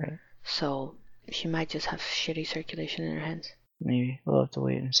active. Right. So she might just have shitty circulation in her hands. Maybe. We'll have to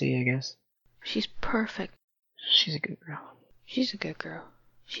wait and see, I guess. She's perfect. She's a good girl. She's a good girl.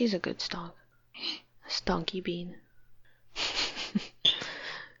 She's a good stonk. A stonky bean.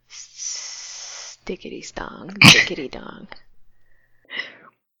 Stickity stonk. Dickity donk.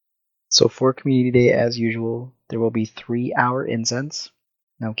 So for Community Day, as usual, there will be 3-hour incense.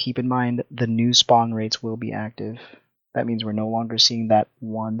 Now keep in mind, the new spawn rates will be active. That means we're no longer seeing that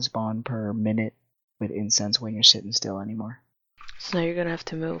 1 spawn per minute with incense when you're sitting still anymore. So now you're gonna have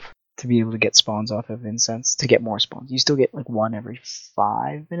to move. To be able to get spawns off of incense, to get more spawns. You still get like 1 every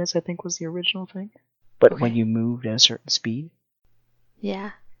 5 minutes, I think was the original thing. But when you moved at a certain speed,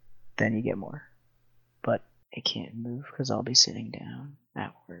 Yeah. then you get more. But I can't move because I'll be sitting down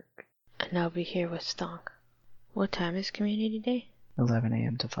at work. And I'll be here with Stonk. What time is Community Day? 11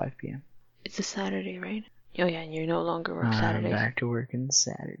 a.m. to 5 p.m. It's a Saturday, right? Oh yeah, and you no longer work I'm Saturdays. back to working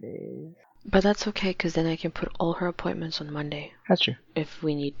Saturdays. But that's okay, because then I can put all her appointments on Monday. That's true. If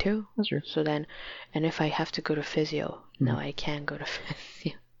we need to. That's true. So then, and if I have to go to physio, now I can go to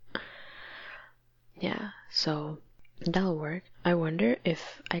physio. Yeah, so that'll work. I wonder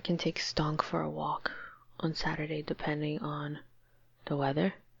if I can take Stonk for a walk on Saturday, depending on the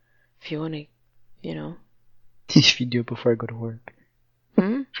weather. If you want to, you know. If you do it before I go to work.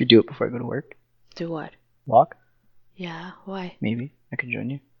 Hmm? If you do it before I go to work. Do what? Walk? Yeah, why? Maybe. I could join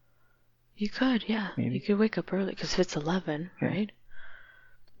you. You could, yeah. Maybe. You could wake up early, because if it's 11, Yeah. right?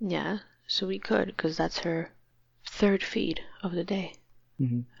 Yeah, so we could, because that's her 3rd feed of the day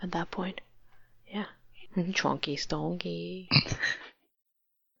at that point. Yeah. Chonky stonky.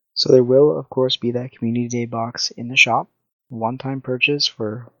 So there will, of course, be that Community Day box in the shop. One-time purchase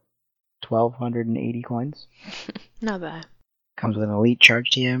for 1,280 coins. Not bad. Comes with an Elite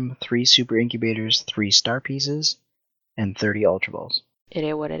Charge TM, 3 Super Incubators, 3 Star Pieces, and 30 Ultra Balls. It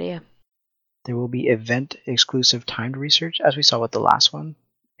is what it is. There will be event-exclusive timed research, as we saw with the last one.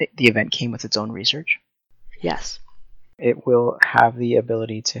 The event came with its own research. Yes. It will have the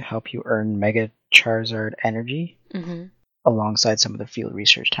ability to help you earn Mega Charizard energy, alongside some of the field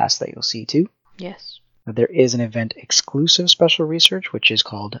research tasks that you'll see too. Yes. There is an event-exclusive special research, which is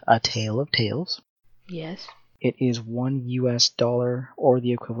called A Tale of Tales. Yes. It is $1 US or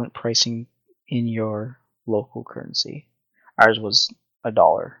the equivalent pricing in your local currency. Ours was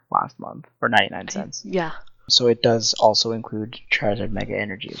 $1 last month, or 99 cents. Yeah. So it does also include Charizard Mega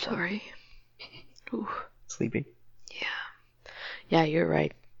Energy as well. Sorry. Ooh. Sleepy. Yeah. Yeah, you're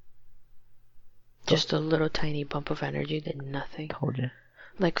right. Just a little tiny bump of energy did nothing. Told you.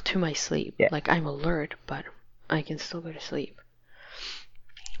 Like, to my sleep. Yeah. Like, I'm alert, but I can still go to sleep.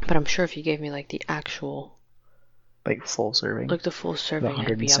 But I'm sure if you gave me, like, the actual... Like full serving. Like, the full serving, the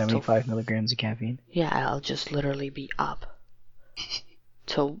I'd be up 175 milligrams of caffeine. Yeah, I'll just literally be up.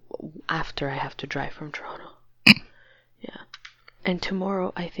 Till after I have to drive from Toronto. Yeah. And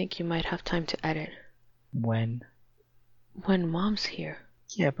tomorrow, I think you might have time to edit. When? When Mom's here.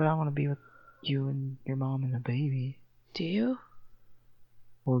 Yeah, but I want to be with you and your mom and the baby. Do you?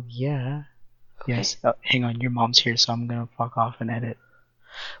 Well, yeah. Okay. Yes. Hang on, your mom's here, so I'm gonna fuck off and edit.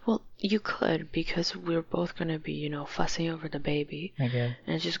 Well, you could, because we're both gonna be, you know, fussing over the baby. Okay.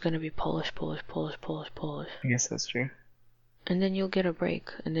 And it's just gonna be Polish. I guess that's true. And then you'll get a break,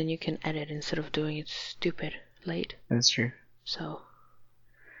 and then you can edit instead of doing it stupid late. That's true. So.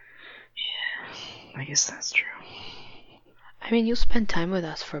 Yeah, I guess that's true. I mean, you'll spend time with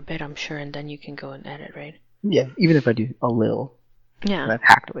us for a bit, I'm sure, and then you can go and edit, right? Yeah, even if I do a little. Yeah. And I've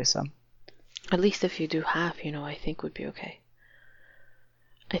hacked away some. At least if you do half, you know, I think would be okay.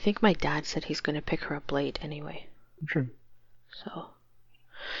 I think my dad said he's gonna pick her up late anyway. True. So.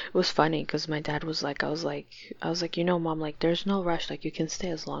 It was funny, because my dad was like, I was like, you know, Mom, like, there's no rush, like, you can stay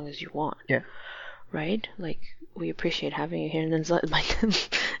as long as you want. Yeah. Right? Like, we appreciate having you here. And then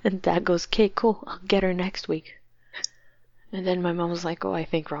and Dad goes, okay, cool, I'll get her next week. And then my mom was like, oh, I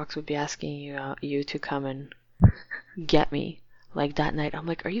think Rox would be asking you to come and get me. Like, that night. I'm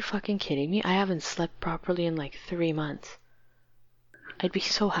like, are you fucking kidding me? I haven't slept properly in, like, 3 months. I'd be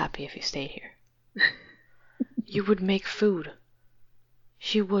so happy if you stayed here. You would make food.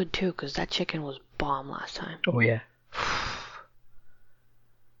 She would, too, because that chicken was bomb last time. Oh, yeah.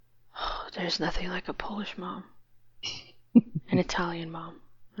 Oh, there's nothing like a Polish mom. An Italian mom.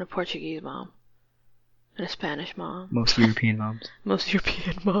 And a Portuguese mom. And a Spanish mom. Most European moms. Most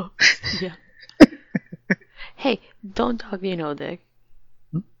European moms. Yeah. Hey, don't dog, you know, the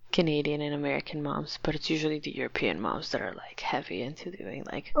Canadian and American moms, but it's usually the European moms that are, like, heavy into doing,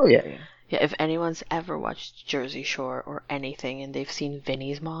 like... Oh, yeah, yeah. Yeah, if anyone's ever watched Jersey Shore or anything and they've seen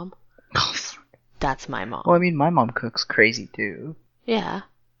Vinny's mom, that's my mom. Well, I mean, my mom cooks crazy, too. Yeah.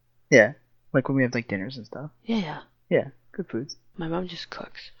 Yeah. Like when we have, like, dinners and stuff. Yeah, yeah. Yeah. Good foods. My mom just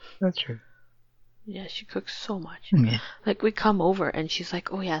cooks. That's true. Yeah, she cooks so much. Yeah. Like, we come over and she's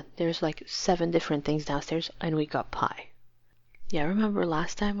like, oh yeah, there's like 7 different things downstairs and we got pie. Yeah, remember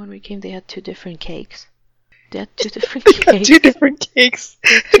last time when we came, they had 2 different cakes? They had 2 different cakes. 2 different cakes.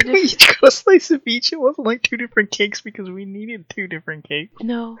 Two We each got a slice of each. It wasn't like 2 different cakes because we needed 2 different cakes.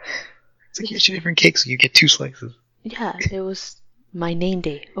 No. It's like, here's 2 different cakes, so you get 2 slices. Yeah, it was my name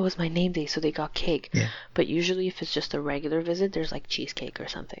day. It was my name day, so they got cake. Yeah. But usually if it's just a regular visit, there's like cheesecake or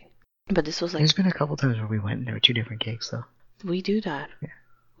something. But this was like... There's been a couple times where we went and there were 2 different cakes, though. We do that. Yeah.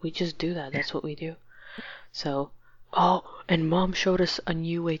 We just do that. That's what we do. So, and Mom showed us a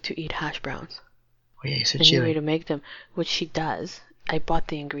new way to eat hash browns. Oh yeah, you said A new way chili. to make them, which she does. I bought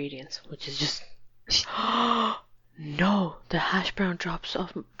the ingredients, which is just... No, the hash brown dropped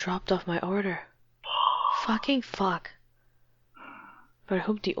off my order. Fucking fuck. But I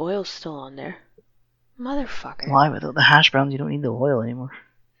hope the oil's still on there. Motherfucker. Why? Without the hash browns, you don't need the oil anymore.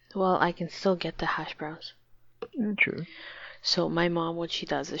 Well, I can still get the hash browns. Yeah, true. So my mom, what she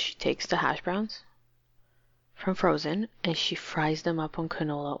does is she takes the hash browns from frozen and she fries them up on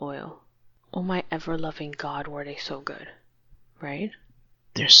canola oil. Oh my ever-loving God, were they so good. Right?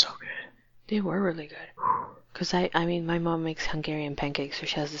 They're so good. They were really good. Because, I mean, my mom makes Hungarian pancakes, so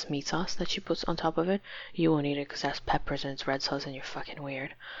she has this meat sauce that she puts on top of it. You won't eat it because that's peppers and it's red sauce and you're fucking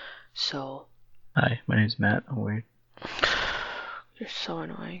weird. So... Hi, my name's Matt. I'm weird. You're so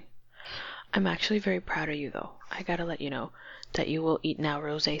annoying. I'm actually very proud of you, though. I gotta let you know that you will eat now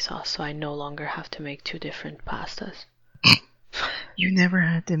rosé sauce, so I no longer have to make 2 different pastas. You never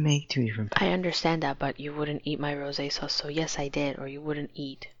had to make 2 different pastas. I understand that, but you wouldn't eat my rosé sauce, so yes, I did, or you wouldn't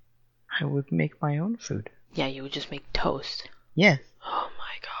eat. I would make my own food. Yeah, you would just make toast. Yes. Oh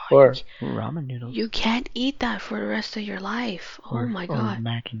my God. Or ramen noodles. You can't eat that for the rest of your life. Oh my God. Or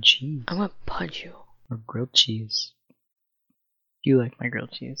mac and cheese. I'm gonna punch you. Or grilled cheese. You like my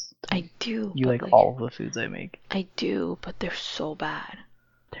grilled cheese. I do. You but like all of the foods I make. I do, but they're so bad.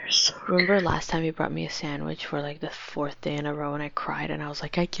 They're so Remember good. last time you brought me a sandwich for like the 4th day in a row and I cried and I was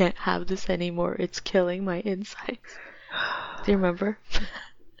like, I can't have this anymore. It's killing my insides. Do you remember?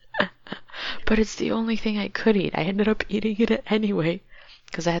 But it's the only thing I could eat. I ended up eating it anyway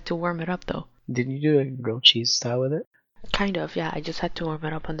because I had to warm it up though. Didn't you do a grilled cheese style with it? Kind of, yeah. I just had to warm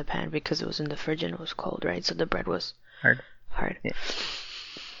it up on the pan because it was in the fridge and it was cold, right? So the bread was hard. Yeah.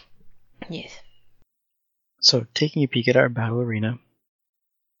 Yes. So, taking a peek at our battle arena.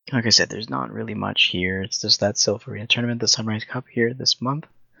 Like I said, there's not really much here. It's just that Silph tournament, the Sunrise Cup here this month.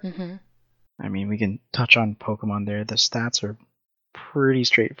 Mm-hmm. I mean, we can touch on Pokemon there. The stats are pretty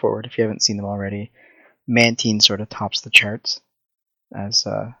straightforward if you haven't seen them already. Mantine sort of tops the charts as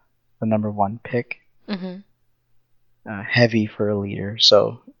the number 1 pick. Mm-hmm. Heavy for a leader,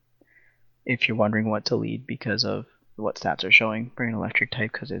 so if you're wondering what to lead because of what stats are showing, bring an electric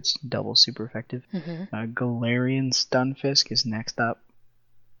type because it's double super effective. Mm-hmm. Galarian Stunfisk is next up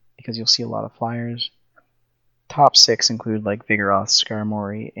because you'll see a lot of flyers. Top 6 include like Vigoroth,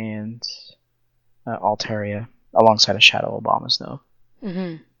 Skarmory, and Altaria, alongside a Shadow Abomasnow.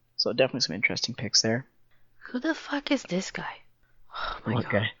 Mm-hmm. So definitely some interesting picks there. Who the fuck is this guy? Oh my What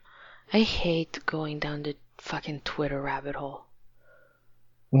God. guy? I hate going down the fucking Twitter rabbit hole.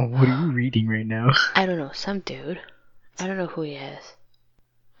 Well, what are you reading right now? I don't know, some dude. I don't know who he is.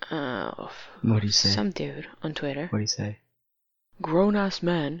 What do you say? Some dude on Twitter. What do you say? Grown-ass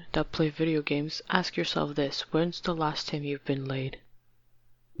men that play video games, ask yourself this. When's the last time you've been laid?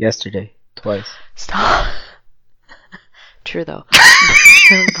 Yesterday. Twice. Stop. True though.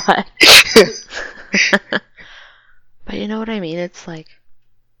 but you know what I mean? It's like,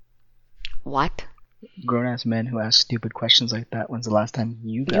 what? Grown-ass men who ask stupid questions like that. When's the last time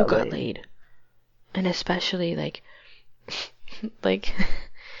you got laid? And especially like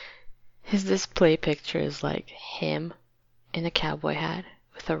his display picture is like him in a cowboy hat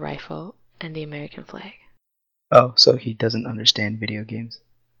with a rifle and the American flag. Oh, so he doesn't understand video games.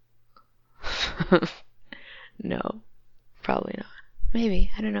 No, probably not.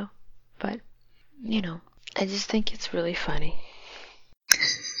 Maybe, I don't know. But, you know, I just think it's really funny.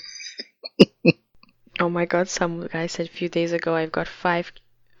 Oh my God, some guy said a few days ago I've got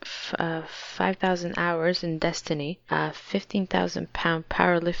 5,000 hours in Destiny, a 15,000 pound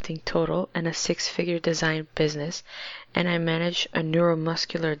powerlifting total, and a 6-figure design business, and I manage a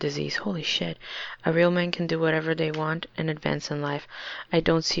neuromuscular disease. Holy shit. A real man can do whatever they want and advance in life. I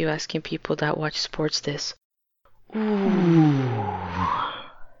don't see you asking people that watch sports this. Ooh.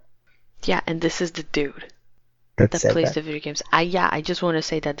 Yeah, and this is the dude that plays the video games. I just want to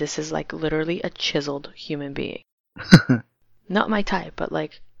say that this is like literally a chiseled human being. Not my type, but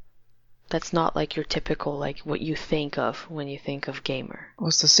like That's not like your typical, like, what you think of when you think of gamer. Well,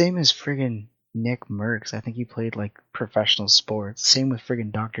 it's the same as friggin' Nick Merckx. I think he played like professional sports. Same with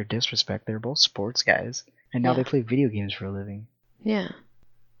friggin' Dr. Disrespect. They're both sports guys. And now they play video games for a living. Yeah.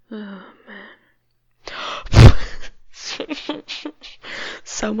 Oh, man.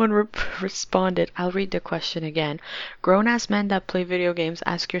 Someone responded. I'll read the question again. Grown-ass men that play video games,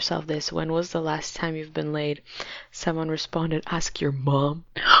 ask yourself this. When was the last time you've been laid? Someone responded, ask your mom.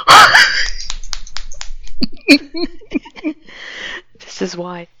 This is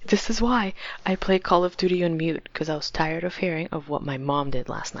why I play Call of Duty on mute, because I was tired of hearing of what my mom did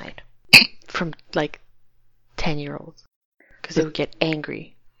last night. From, like, 10-year-olds. Because they would get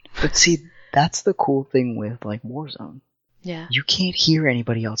angry. But see, that's the cool thing with, like, Warzone. Yeah. You can't hear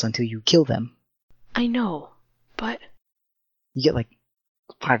anybody else until you kill them. I know, but... You get, like,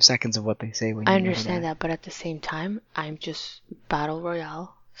 5 seconds of what they say when you I understand that, but at the same time, I'm just... Battle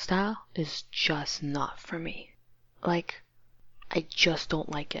Royale style is just not for me. Like, I just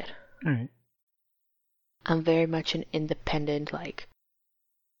don't like it. Alright. I'm very much an independent, like...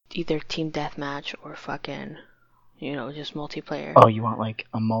 Either team deathmatch or fucking... You know, just multiplayer. Oh, you want, like,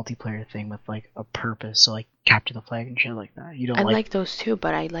 a multiplayer thing with, like, a purpose, so, like, capture the flag and shit like that. You don't I like those too,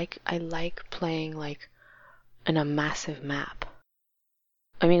 but I like playing, like, in a massive map.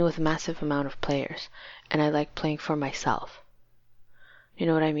 I mean, with a massive amount of players. And I like playing for myself. You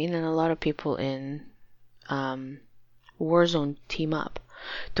know what I mean? And a lot of people in Warzone team up.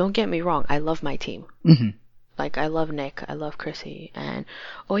 Don't get me wrong, I love my team. Mm-hmm. Like, I love Nick, I love Chrissy, and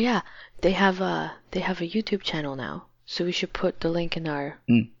oh yeah, they have a YouTube channel now. So we should put the link in our...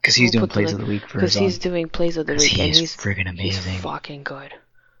 Because he's doing plays of the week for his own. Because he's doing plays of the week, and he's friggin' amazing. He's fucking good.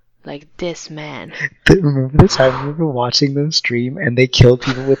 Like, this man. Remember this time? I remember watching them stream, and they killed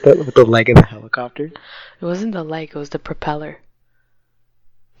people with the leg of the helicopter. It wasn't the leg, it was the propeller.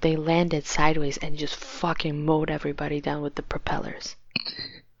 They landed sideways and just fucking mowed everybody down with the propellers.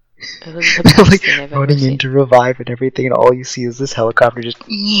 It was the best like thing I've ever running seen. into revive and everything, and all you see is this helicopter just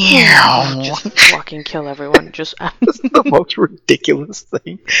just fucking kill everyone. Just This is the most ridiculous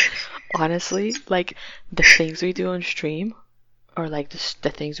thing. Honestly, like, the things we do on stream, or like the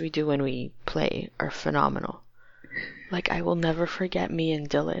things we do when we play, are phenomenal. Like, I will never forget me and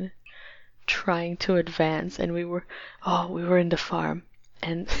Dylan trying to advance, and we were in the farm,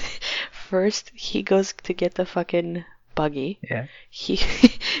 and first he goes to get the fucking buggy. Yeah.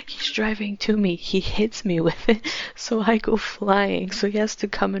 He's driving to me. He hits me with it, so I go flying. So he has to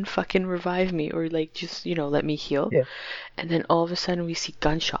come and fucking revive me, or like just, you know, let me heal. Yeah. And then all of a sudden we see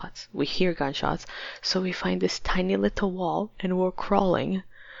gunshots. We hear gunshots. So we find this tiny little wall, and we're crawling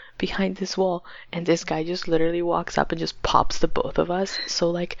behind this wall, and this guy just literally walks up and just pops the both of us.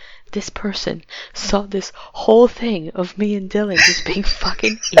 So like, this person saw this whole thing of me and Dylan just being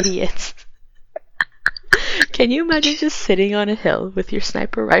fucking idiots. Can you imagine just sitting on a hill with your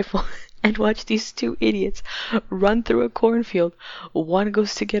sniper rifle and watch these two idiots run through a cornfield? One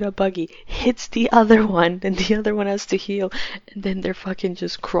goes to get a buggy, hits the other one, and the other one has to heal, and then they're fucking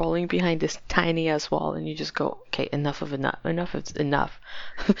just crawling behind this tiny ass wall, and you just go, okay, enough is enough.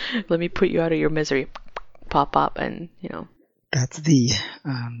 Let me put you out of your misery. Pop up, and you know. That's the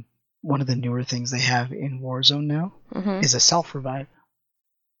one of the newer things they have in Warzone now is a self-revive.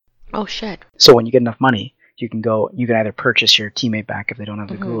 Oh shit. So when you get enough money, you can either purchase your teammate back if they don't have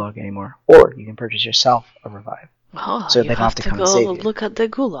the gulag anymore, or you can purchase yourself a revive. Oh, so you they don't have to come and go save you. look at the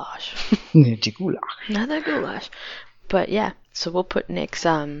goulash. The goulash. Not the goulash. But yeah, so we'll put Nick's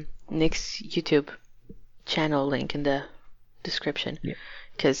YouTube channel link in the description. Yeah.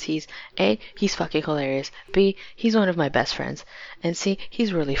 Because he's fucking hilarious. B, he's one of my best friends. And C,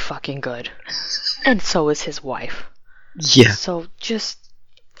 he's really fucking good. And so is his wife. Yeah. So just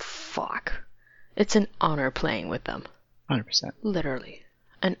fuck. It's an honor playing with them. 100%. Literally.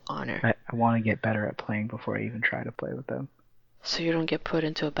 An honor. I want to get better at playing before I even try to play with them. So you don't get put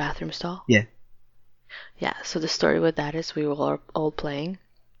into a bathroom stall? Yeah. Yeah, so the story with that is we were all playing,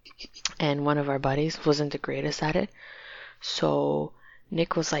 and one of our buddies wasn't the greatest at it. So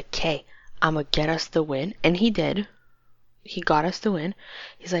Nick was like, "Okay, I'm gonna get us the win." And he did. He got us the win.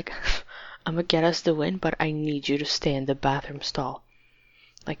 He's like, "I'm gonna get us the win, but I need you to stay in the bathroom stall."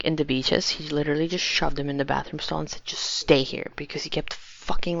 Like in the beaches, he literally just shoved him in the bathroom stall and said, "Just stay here," because he kept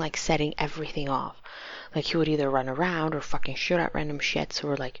fucking like setting everything off. Like he would either run around or fucking shoot at random shit. So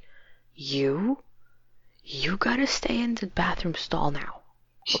we're like, You gotta stay in the bathroom stall now,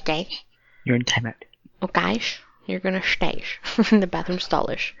 okay? You're in timeout. Okay, you're gonna stay in the bathroom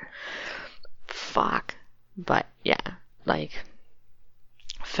stallish. Fuck. But yeah, like,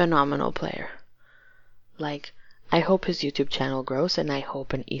 phenomenal player. Like, I hope his YouTube channel grows, and I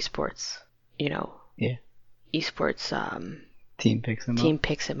hope an esports, Yeah. esports Team picks him team up.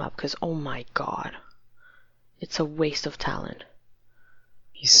 picks him up, because oh my god, it's a waste of talent.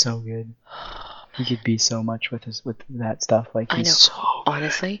 He's so good. He could be so much with that stuff. Like, I know, he's so good.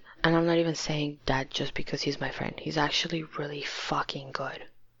 honestly, and I'm not even saying that just because he's my friend. He's actually really fucking good.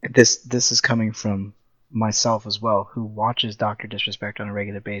 This is coming from myself as well, who watches Dr. Disrespect on a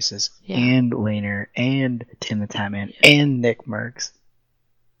regular basis, Yeah. and Laner, and Tim the Tatman, and Nick Merckx.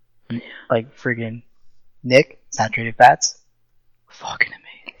 Like, friggin' Nick, Saturated Fats, fucking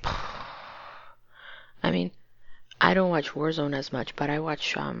amazing. I mean, I don't watch Warzone as much, but I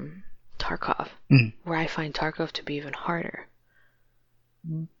watch Tarkov, where I find Tarkov to be even harder.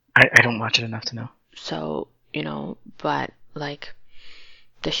 I don't watch it enough to know. So, but, like,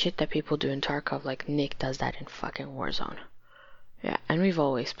 the shit that people do in Tarkov, like, Nick does that in fucking Warzone. Yeah, and we've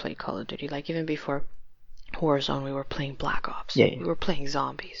always played Call of Duty. Like, even before Warzone, we were playing Black Ops. Yeah. We were playing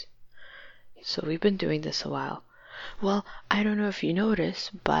zombies. So we've been doing this a while. Well, I don't know if you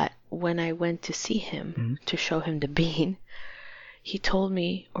noticed, but when I went to see him, to show him the bean, he told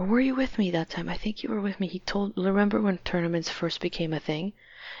me, or were you with me that time? I think you were with me. Remember when tournaments first became a thing?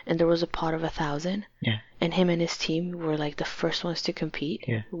 And there was a pot of 1,000? Yeah. And him and his team were like the first ones to compete?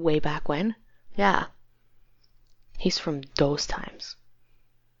 Yeah. Way back when? Yeah. He's from those times.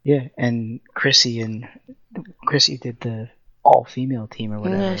 Yeah, and Chrissy did the all-female team or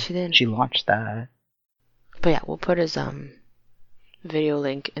whatever. Yeah, she did. She launched that. But yeah, we'll put his video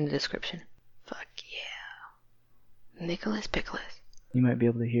link in the description. Fuck yeah. Nicholas Pickles. You might be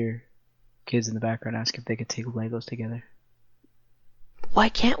able to hear kids in the background ask if they could take Legos together. Why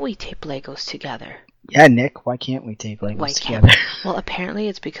can't we tape Legos together? Yeah, Nick, why can't we tape Legos Why together? can't we? Well, apparently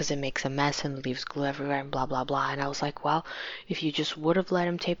it's because it makes a mess and leaves glue everywhere and blah blah blah. And I was like, well, if you just would have let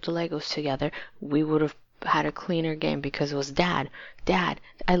him tape the Legos together, we would have had a cleaner game, because it was Dad,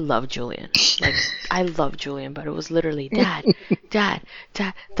 I love Julian. Like, I love Julian, but it was literally Dad,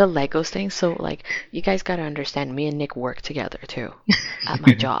 the Legos thing. So, like, you guys gotta understand, me and Nick work together, too, at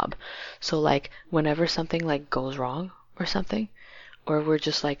my job. So, like, whenever something, like, goes wrong or something, or we're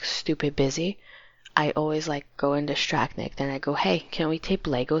just, like, stupid busy, I always, like, go and distract Nick. Then I go, hey, can we tape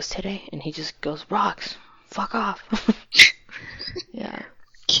Legos today? And he just goes, rocks, fuck off. Yeah.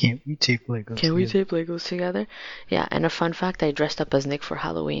 Can't we tape Legos Can we tape Legos together? Yeah, and a fun fact, I dressed up as Nick for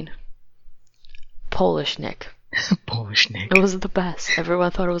Halloween. Polish Nick. Polish Nick. It was the best. Everyone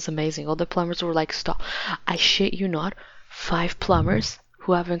thought it was amazing. All the plumbers were like, stop. I shit you not, 5 plumbers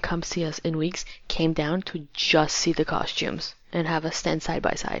who haven't come see us in weeks came down to just see the costumes and have us stand side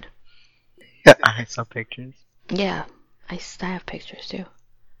by side. Yeah, I saw pictures. Yeah, I have pictures too.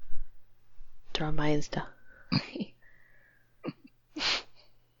 They're on my Insta.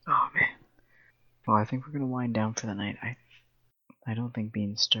 Oh man. Well, I think we're gonna wind down for the night. I don't think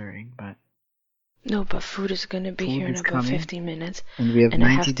Bean's stirring, but No, but food is gonna be Food here in is about coming. 15 minutes. and we have And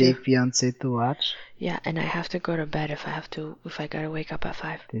I 90 have Day to- Fiancé to watch. Yeah, and I have to go to bed if I gotta wake up at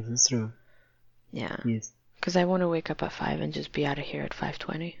 5. This is true. Yeah, Yes. because I want to wake up at 5 and just be out of here at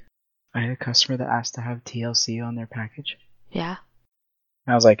 5:20. I had a customer that asked to have TLC on their package. Yeah?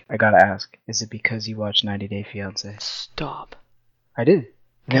 And I was like, I gotta ask, is it because you watched 90 Day Fiancé? Stop. I did.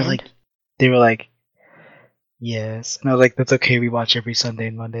 And And? they were like, yes. And I was like, that's okay, we watch every Sunday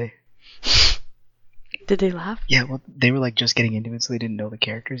and Monday. Did they laugh? Yeah, well, they were like just getting into it, so they didn't know the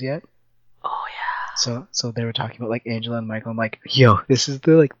characters yet. Oh, yeah. So they were talking about like Angela and Michael. I'm like, yo, this is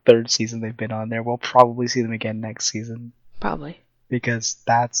the like 3rd season they've been on there. We'll probably see them again next season Probably. because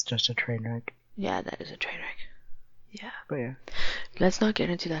that's just a train wreck. Yeah, that is a train wreck. Yeah. But yeah. Let's not get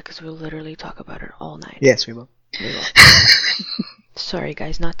into that because we'll literally talk about it all night. Yes, we will. We will. Sorry,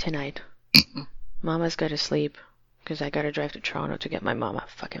 guys, not tonight. Mama's gotta sleep because I gotta drive to Toronto to get my mom at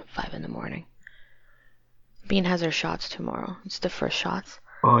fucking 5 in the morning. Bean has her shots tomorrow. It's the first shots.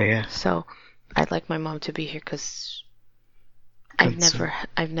 Oh yeah. So I'd like my mom to be here because I've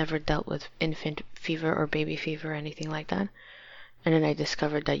never dealt with infant fever or baby fever or anything like that. And then I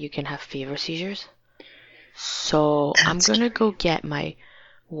discovered that you can have fever seizures. So I'm gonna go get my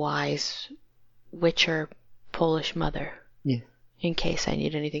wise Witcher Polish mother. Yeah. In case I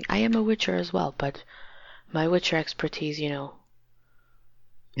need anything. I am a Witcher as well, but my Witcher expertise, I'm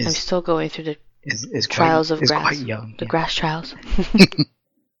still going through the Is trials of grass. quite young. The yeah. grass trials.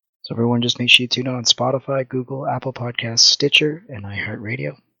 So everyone, just make sure you tune in on Spotify, Google, Apple Podcasts, Stitcher, and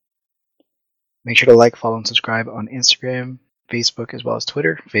iHeartRadio. Make sure to like, follow, and subscribe on Instagram, Facebook, as well as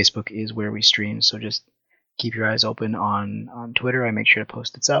Twitter. Facebook is where we stream, so just keep your eyes open on Twitter. I make sure to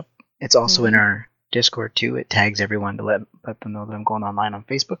post it's up. It's also in our Discord too. It tags everyone to let them know that I'm going online on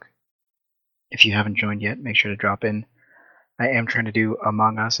Facebook. If you haven't joined yet, make sure to drop in. I am trying to do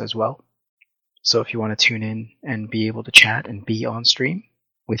Among Us as well. So if you want to tune in and be able to chat and be on stream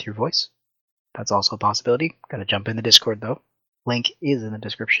with your voice, that's also a possibility. Gotta jump in the Discord though. Link is in the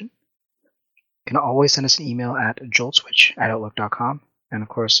description. You can always send us an email at joltswitch@outlook.com. And of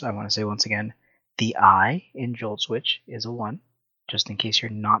course, I want to say once again, the I in joltswitch is a 1, just in case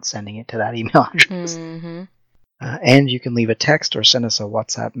you're not sending it to that email address. Mm-hmm. And you can leave a text or send us a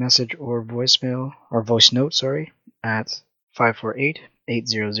WhatsApp message or voicemail or voice note, at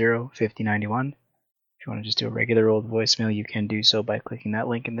 548-800-5091. If you want to just do a regular old voicemail, you can do so by clicking that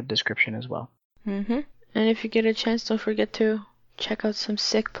link in the description as well. Mm-hmm. And if you get a chance, don't forget to check out some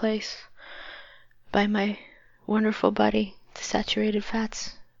Sick Place by my wonderful buddy, The Saturated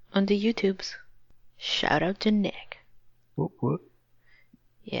Fats, on the YouTubes. Shout out to Nick. Whoop, whoop.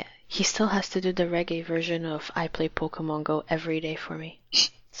 Yeah, he still has to do the reggae version of I Play Pokemon Go every day for me,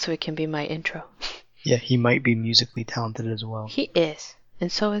 so it can be my intro. Yeah, he might be musically talented as well. He is,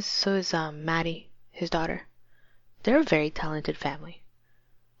 and so is Maddie, his daughter. They're a very talented family.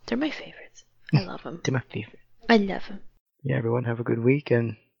 They're my favorites. I love them. They're my favorite. I love them. Yeah, everyone have a good week,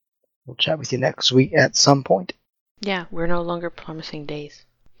 and we'll chat with you next week at some point. Yeah, we're no longer promising days.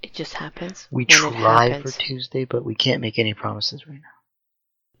 It just happens. We when it try happens. for Tuesday, but we can't make any promises right now.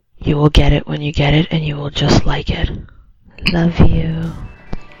 You will get it when you get it, and you will just like it. Love you.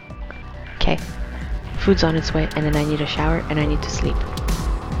 Okay. Food's on its way, and then I need a shower, and I need to sleep.